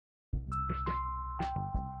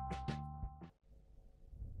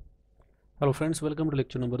Hello friends, welcome to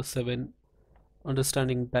lecture number 7,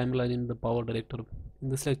 understanding timeline in the PowerDirector. In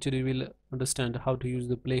this lecture you will understand how to use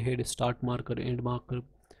the playhead, start marker, end marker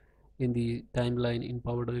in the timeline in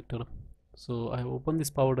PowerDirector. So I have opened this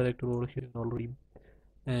PowerDirector over here already,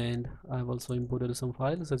 and I have also imported some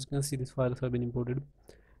files. As you can see, these files have been imported,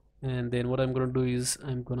 and then what I'm gonna do is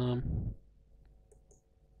I'm gonna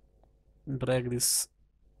drag this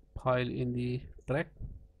file in the track.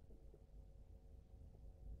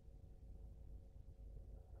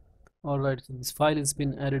 Alright, so this file has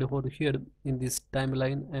been added over here in this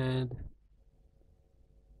timeline, and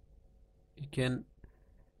you can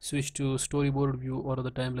switch to storyboard view or the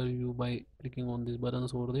timeline view by clicking on these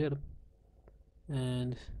buttons over there.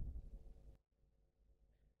 And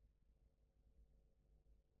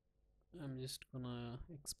I'm just gonna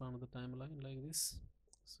expand the timeline like this.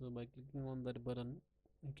 So by clicking on that button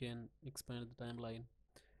you can expand the timeline.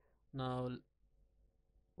 Now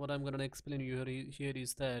what I'm gonna explain you here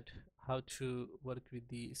is that how to work with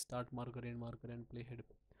the start marker, end marker, and playhead.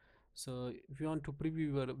 So if you want to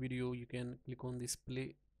preview your video, you can click on this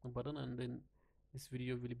play button, and then this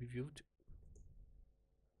video will be viewed.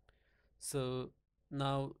 So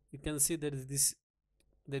now you can see there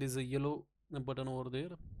is a yellow button over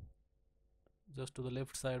there just to the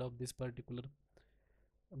left side of this particular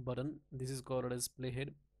button. This is called as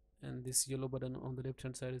playhead, and this yellow button on the left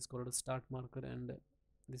hand side is called as start marker, and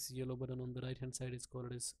this yellow button on the right hand side is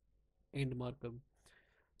called as end marker.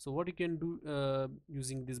 So what you can do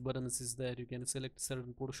using these buttons is that you can select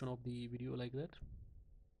certain portion of the video like that,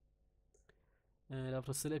 and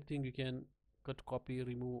after selecting you can cut, copy,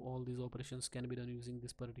 remove. All these operations can be done using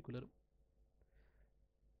this particular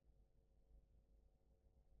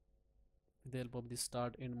with the help of the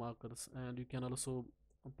start end markers. And you can also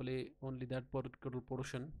play only that particular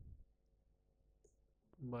portion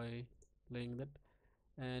by playing that,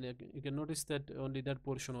 and you can notice that only that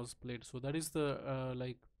portion was played. So that is the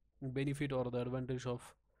like benefit or the advantage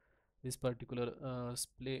of this particular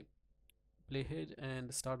playhead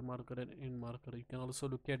and start marker and end marker. You can also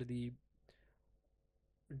look at the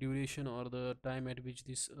duration or the time at which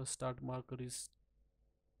this start marker is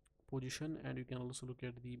position, and you can also look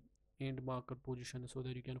at the end marker position so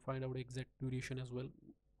that you can find out exact duration as well.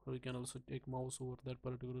 Or you can also take mouse over that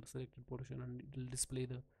particular selected portion and it will display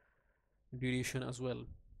the duration as well.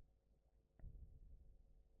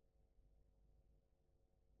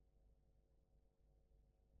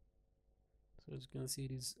 So as you can see,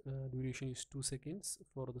 this duration is 2 seconds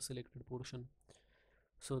for the selected portion.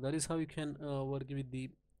 So that is how you can work with the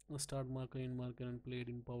start marker, end marker, and play it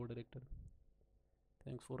in PowerDirector.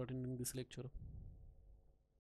 Thanks for attending this lecture.